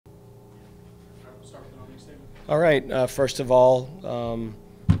start with an opening statement. All right. First of all,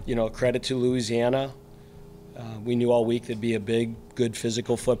 credit to Louisiana. We knew all week they'd be a big, good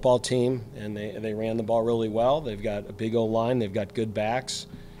physical football team, and they ran the ball really well. They've got a big old line. They've got good backs.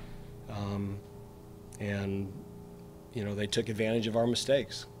 They took advantage of our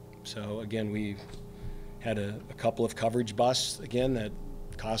mistakes. So, again, we had a couple of coverage busts, again, that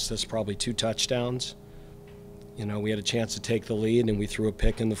cost us probably 2 touchdowns. We had a chance to take the lead, and we threw a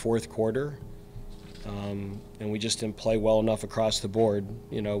pick in the fourth quarter. And we just didn't play well enough across the board.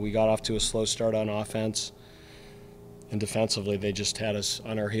 We got off to a slow start on offense, and defensively they just had us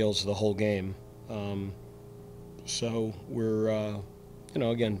on our heels the whole game. So we're,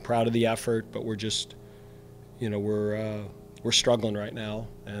 again, proud of the effort, but we're just, we're struggling right now.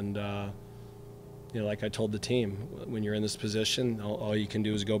 And, like I told the team, when you're in this position, all you can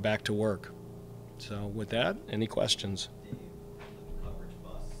do is go back to work. So with that, any questions? Dave, the coverage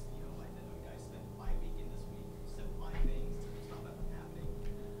bus, I know you guys spent 5 weekends this week simplifying things to stop that from happening.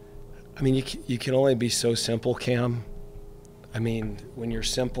 I mean, you can only be so simple, Cam. I mean, when you're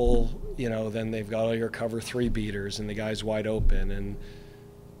simple, then they've got all your cover 3 beaters and the guy's wide open. And,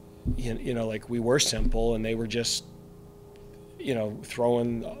 like we were simple and they were just,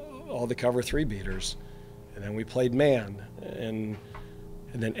 throwing all the cover 3 beaters. And then we played man. And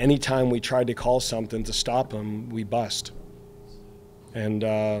then any time we tried to call something to stop them, we bust. And,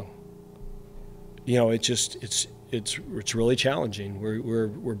 it's really challenging.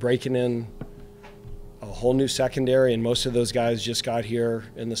 We're breaking in a whole new secondary, and most of those guys just got here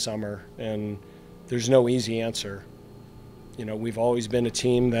in the summer, and there's no easy answer. We've always been a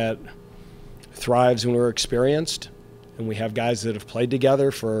team that thrives when we're experienced, and we have guys that have played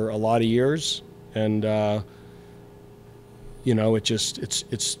together for a lot of years, and they're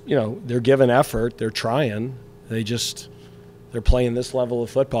giving effort, they're trying, they're playing this level of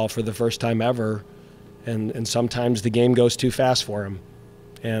football for the first time ever, and sometimes the game goes too fast for them,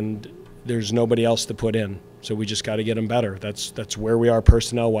 and there's nobody else to put in. So we just got to get them better. That's where we are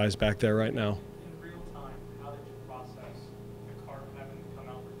personnel-wise back there right now. In real time, how did you process the Cart having to come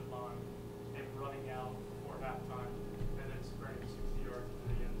out with Devon and running out before halftime and then sprinting 60 yards to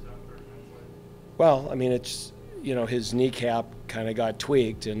the end zone 30 minutes later? Well, I mean, it's, his kneecap kind of got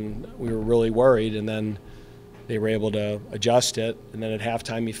tweaked, and we were really worried, and then they were able to adjust it, and then at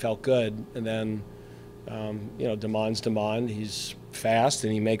halftime he felt good, and then Damon's Damon. He's fast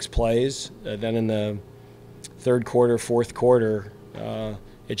and he makes plays. Then in the third quarter, fourth quarter,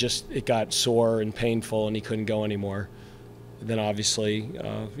 it got sore and painful, and he couldn't go anymore. And then obviously,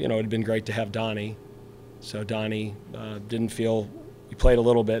 it had been great to have Donnie. So Donnie he played a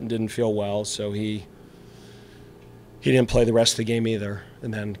little bit and didn't feel well, so he didn't play the rest of the game either.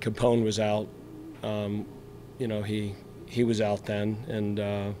 And then Capone was out. He was out then, and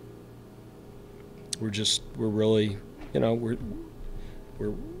we're really,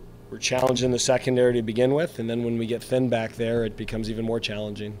 we're challenging the secondary to begin with, and then when we get thin back there, it becomes even more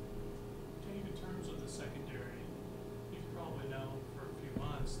challenging. Dave, in terms of the secondary, you've probably known for a few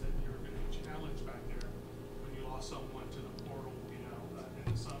months that you were going to be challenged back there when you lost someone to the portal, in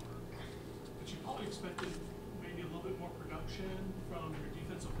the summer. But you probably expected maybe a little bit more production from your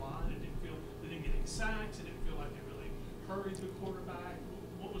defensive line. They didn't get any sacks. It didn't feel like they really hurried the quarterback.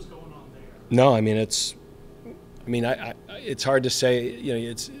 What was going on there? No, I mean, it's hard to say.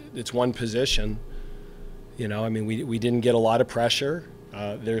 It's one position. We didn't get a lot of pressure.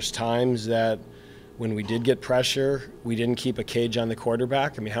 There's times that when we did get pressure, we didn't keep a cage on the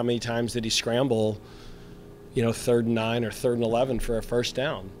quarterback. I mean, how many times did he scramble, 3rd and 9 or 3rd and 11 for a first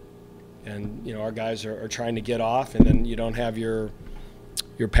down? And, our guys are trying to get off, and then you don't have your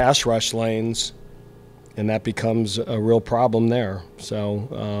pass rush lanes, and that becomes a real problem there.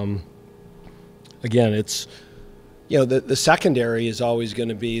 So, again, it's, the secondary is always going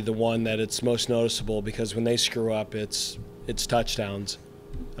to be the one that it's most noticeable, because when they screw up, it's touchdowns.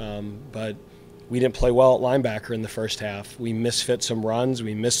 But we didn't play well at linebacker in the first half. We misfit some runs.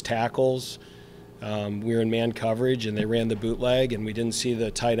 We missed tackles. We were in man coverage, and they ran the bootleg, and we didn't see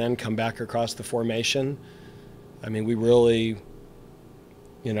the tight end come back across the formation. I mean, we really,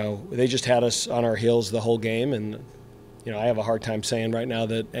 they just had us on our heels the whole game, and I have a hard time saying right now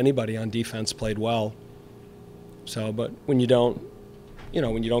that anybody on defense played well. So, but when you don't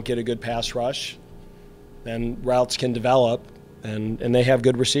get a good pass rush, then routes can develop, and they have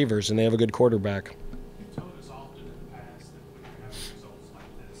good receivers, and they have a good quarterback. You've told us often in the past that when you have results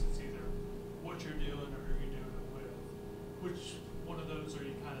like this, it's either what you're doing or who you're doing it with. Which one of those are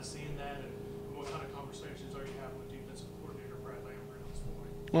you kind of seeing that, and what kind of conversations are you having with defensive coordinator Brad Lambert at this point?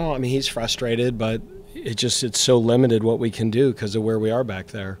 Well, I mean, he's frustrated, but it's so limited what we can do because of where we are back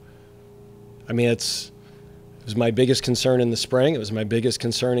there. I mean, it was my biggest concern in the spring. It was my biggest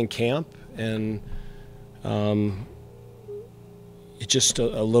concern in camp, and it's just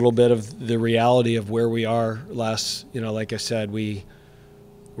a little bit of the reality of where we are. Like I said, we're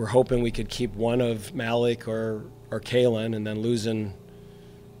hoping we could keep one of Malik or Kalen, and then losing,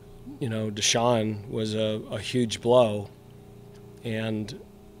 Deshaun was a huge blow, and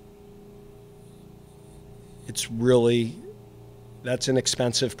that's an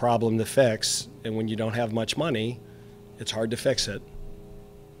expensive problem to fix, and when you don't have much money, it's hard to fix it.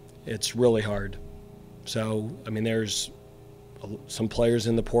 It's really hard. So, I mean, there's some players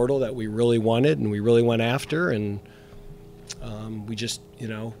in the portal that we really wanted and we really went after, and we just,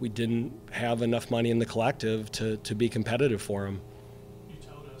 we didn't have enough money in the collective to be competitive for them. You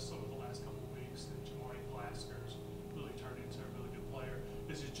told us over the last couple of weeks that Jamari Glasker's really turned into a really good player.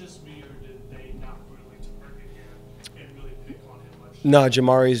 Is it just me, or did they not really target him and really pick on him much? No,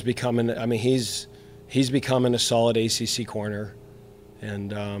 Jamari's becoming, he's becoming a solid ACC corner.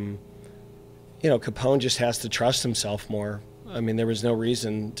 And, Capone just has to trust himself more. I mean, there was no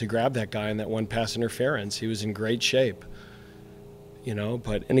reason to grab that guy in that one pass interference. He was in great shape,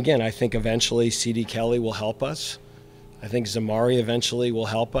 and again, I think eventually C.D. Kelly will help us. I think Zamari eventually will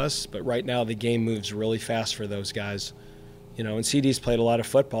help us, but right now the game moves really fast for those guys. And C.D.'s played a lot of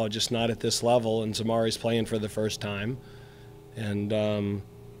football, just not at this level, and Zamari's playing for the first time. And,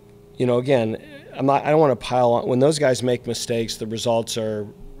 again, I don't want to pile on. When those guys make mistakes, the results are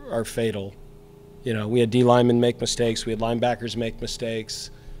fatal. We had D linemen make mistakes. We had linebackers make mistakes.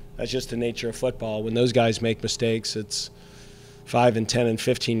 That's just the nature of football. When those guys make mistakes, it's 5 and 10 and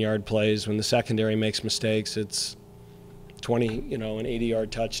 15-yard plays. When the secondary makes mistakes, it's 20, and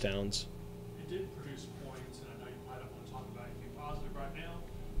 80-yard touchdowns. It did produce points, and I know you probably don't want to talk about anything positive right now,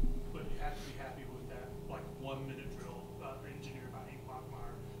 but you have to be happy with that, 1-minute drill engineered by Hank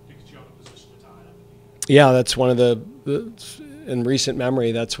Bachmeyer to get you out of position to tie it up at the end. Yeah, that's one of in recent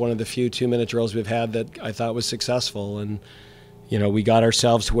memory, that's one of the few 2-minute drills we've had that I thought was successful. And, we got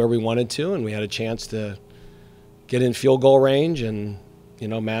ourselves to where we wanted to, and we had a chance to get in field goal range. And,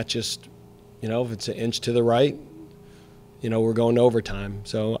 Matt just, if it's an inch to the right, we're going to overtime.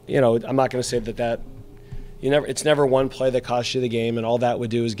 So, I'm not going to say that it's never one play that costs you the game, and all that would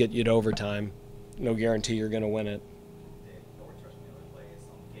do is get you to overtime. No guarantee you're going to win it.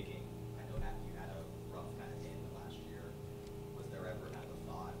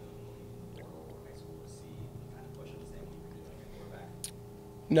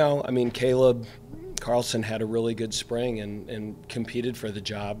 No, Caleb Carlson had a really good spring and competed for the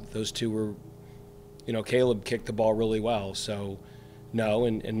job. Those two were, Caleb kicked the ball really well. So, no,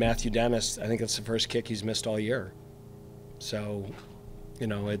 and Matthew Dennis, I think that's the first kick he's missed all year. So, he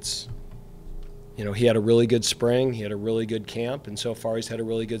had a really good spring. He had a really good camp, and so far he's had a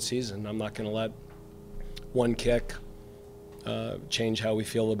really good season. I'm not going to let one kick change how we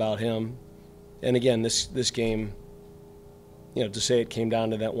feel about him. And again, this game, to say it came down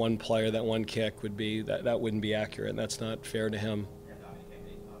to that one player, that one kick would be that wouldn't be accurate, and that's not fair to him. Yeah, obviously,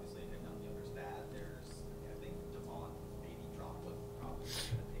 they've done the other stat. There's, I think Devon maybe dropped a probably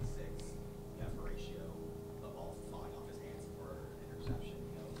a pick six. For ratio, the ball flying off his hands for an interception.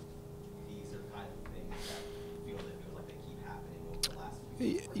 These are kind of things that feel like they keep happening over the last few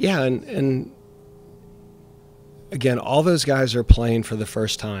weeks. Yeah, and again, all those guys are playing for the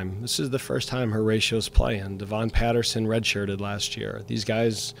first time. This is the first time Horatio's playing. Devon Patterson redshirted last year. These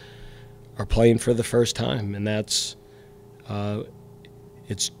guys are playing for the first time, and that's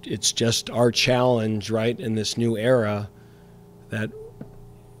it's just our challenge, right, in this new era. That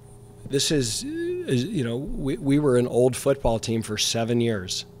this is we were an old football team for 7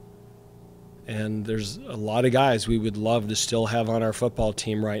 years, and there's a lot of guys we would love to still have on our football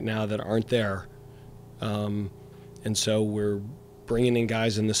team right now that aren't there. And so we're bringing in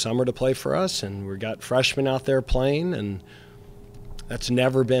guys in the summer to play for us, and we've got freshmen out there playing, and that's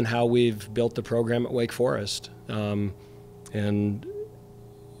never been how we've built the program at Wake Forest. And,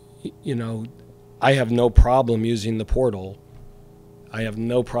 I have no problem using the portal. I have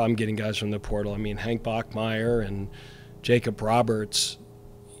no problem getting guys from the portal. Hank Bachmeyer and Jacob Roberts,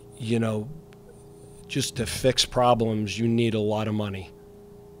 just to fix problems, you need a lot of money.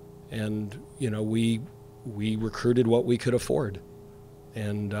 And, we recruited what we could afford,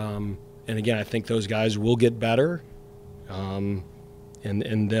 and again, I think those guys will get better, and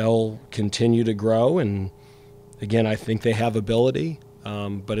they'll continue to grow. And again, I think they have ability,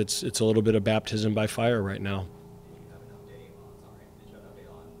 but it's a little bit of baptism by fire right now. Did you have an update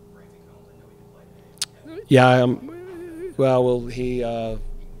on Brandon Combs? I know he could play. Yeah, well, he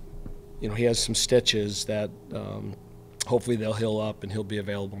he has some stitches that hopefully they'll heal up, and he'll be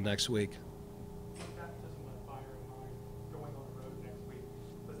available next week.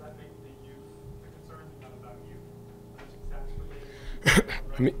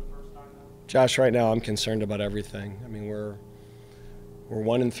 for the first time now? Josh, right now I'm concerned about everything. I mean, we're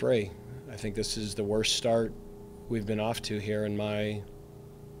 1-3. I think this is the worst start we've been off to here in my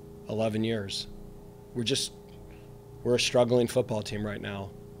 11 years. We're a struggling football team right now.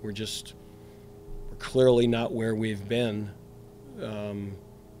 We're clearly not where we've been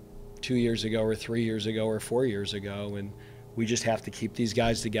 2 years ago or 3 years ago or 4 years ago, and we just have to keep these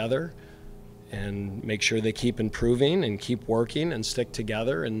guys together and make sure they keep improving and keep working and stick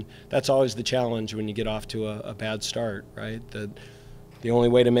together. And that's always the challenge when you get off to a bad start, right? The only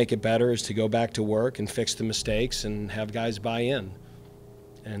way to make it better is to go back to work and fix the mistakes and have guys buy in.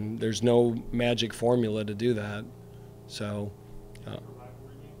 And there's no magic formula to do that. So,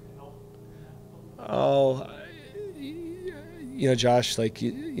 Josh,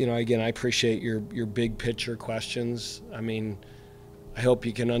 again, I appreciate your big picture questions. I mean, I hope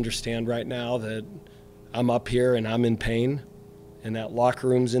you can understand right now that I'm up here and I'm in pain, and that locker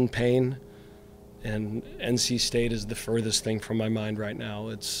room's in pain, and NC State is the furthest thing from my mind right now.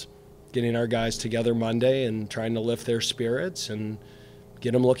 It's getting our guys together Monday and trying to lift their spirits and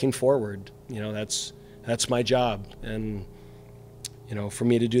get them looking forward. That's my job, and for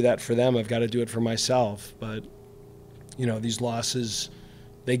me to do that for them, I've got to do it for myself. But these losses,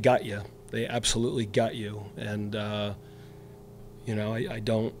 they gut you. They absolutely gut you, and I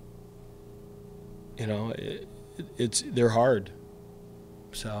don't. They're hard.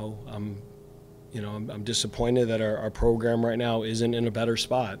 So I'm disappointed that our program right now isn't in a better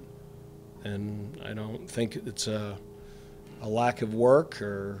spot, and I don't think it's a lack of work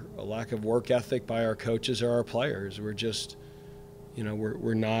or a lack of work ethic by our coaches or our players. We're just,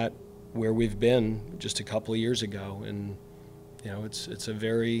 we're not where we've been just a couple of years ago, and it's a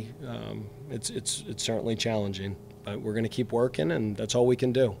very it's certainly challenging, but we're going to keep working, and that's all we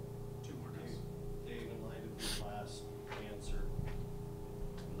can do. Two more days. Dave, in light of your last answer,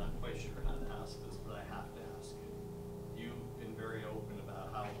 I'm not quite sure how to ask this, but I have to ask it. You've been very open about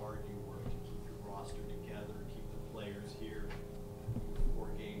how hard you work to keep your roster together, keep the players here. 4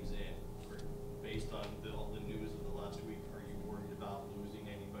 games in, based on all the news of the last week, are you worried about losing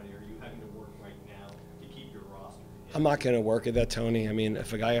anybody? Are you having to work right now to keep your roster together? I'm not going to work at that, Tony. I mean,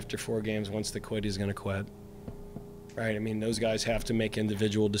 if a guy after 4 games wants to quit, he's going to quit. Right? I mean, those guys have to make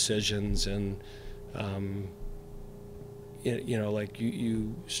individual decisions, and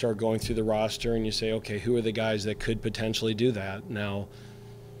you start going through the roster and you say, okay, who are the guys that could potentially do that? Now,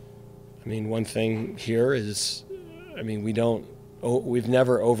 I mean, one thing here is, I mean, we've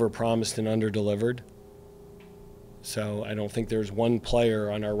never overpromised and underdelivered. So I don't think there's one player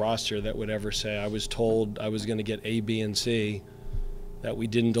on our roster that would ever say, I was told I was going to get A, B, and C, that we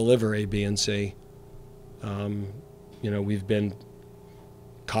didn't deliver A, B, and C. We've been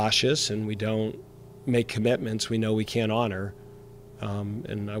cautious, and we don't make commitments we know we can't honor.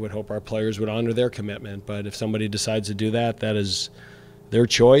 And I would hope our players would honor their commitment. But if somebody decides to do that, that is their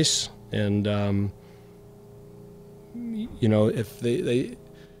choice. And, if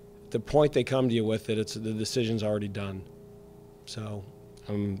the point they come to you with it, the decision's already done. So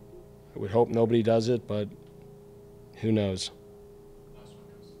I would hope nobody does it, but who knows?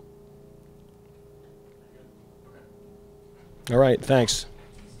 All right, thanks.